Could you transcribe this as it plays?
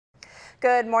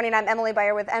Good morning. I'm Emily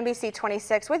Beyer with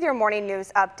NBC26 with your morning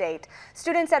news update.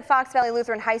 Students at Fox Valley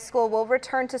Lutheran High School will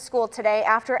return to school today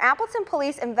after Appleton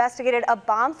police investigated a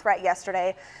bomb threat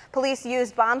yesterday. Police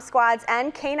used bomb squads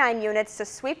and canine units to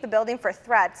sweep the building for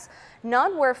threats.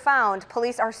 None were found.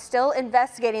 Police are still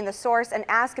investigating the source and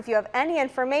ask if you have any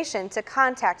information to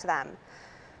contact them.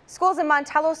 Schools in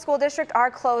Montello School District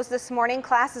are closed this morning.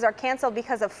 Classes are canceled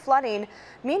because of flooding.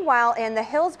 Meanwhile, in the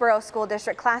Hillsborough School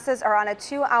District, classes are on a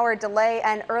 2-hour delay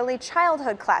and early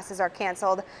childhood classes are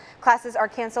canceled. Classes are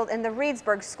canceled in the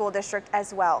Reedsburg School District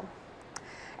as well.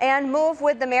 And Move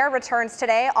with the Mayor returns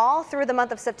today. All through the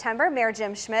month of September, Mayor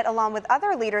Jim Schmidt, along with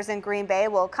other leaders in Green Bay,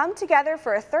 will come together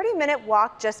for a 30-minute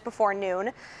walk just before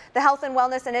noon. The Health and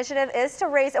Wellness Initiative is to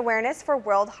raise awareness for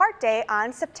World Heart Day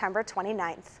on September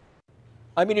 29th.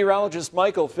 I'm meteorologist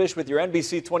Michael Fish with your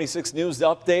NBC26 News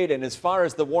update. And as far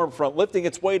as the warm front lifting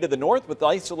its way to the north with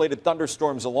isolated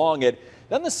thunderstorms along it,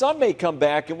 then the sun may come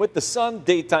back, and with the sun,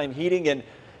 daytime heating and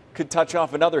could touch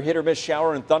off another hit or miss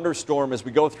shower and thunderstorm as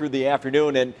we go through the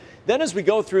afternoon. And then as we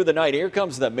go through the night, here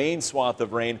comes the main swath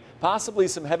of rain, possibly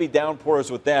some heavy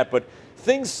downpours with that, but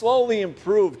things slowly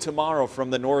improve tomorrow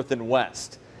from the north and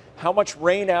west. How much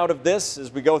rain out of this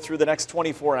as we go through the next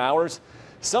 24 hours?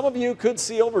 Some of you could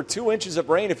see over 2 inches of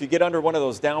rain if you get under one of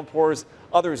those downpours,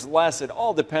 others less. It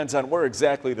all depends on where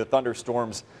exactly the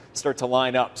thunderstorms start to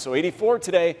line up. So 84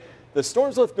 today. The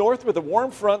storms lift north with a warm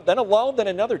front, then a lull, then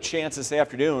another chance this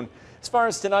afternoon. As far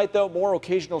as tonight, though, more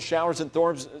occasional showers and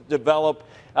storms develop.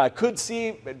 Could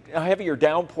see a heavier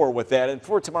downpour with that. And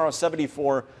for tomorrow,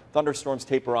 74, thunderstorms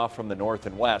taper off from the north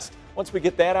and west. Once we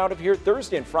get that out of here,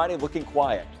 Thursday and Friday looking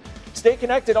quiet. Stay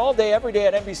connected all day, every day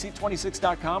at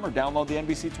NBC26.com or download the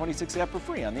NBC26 app for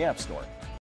free on the App Store.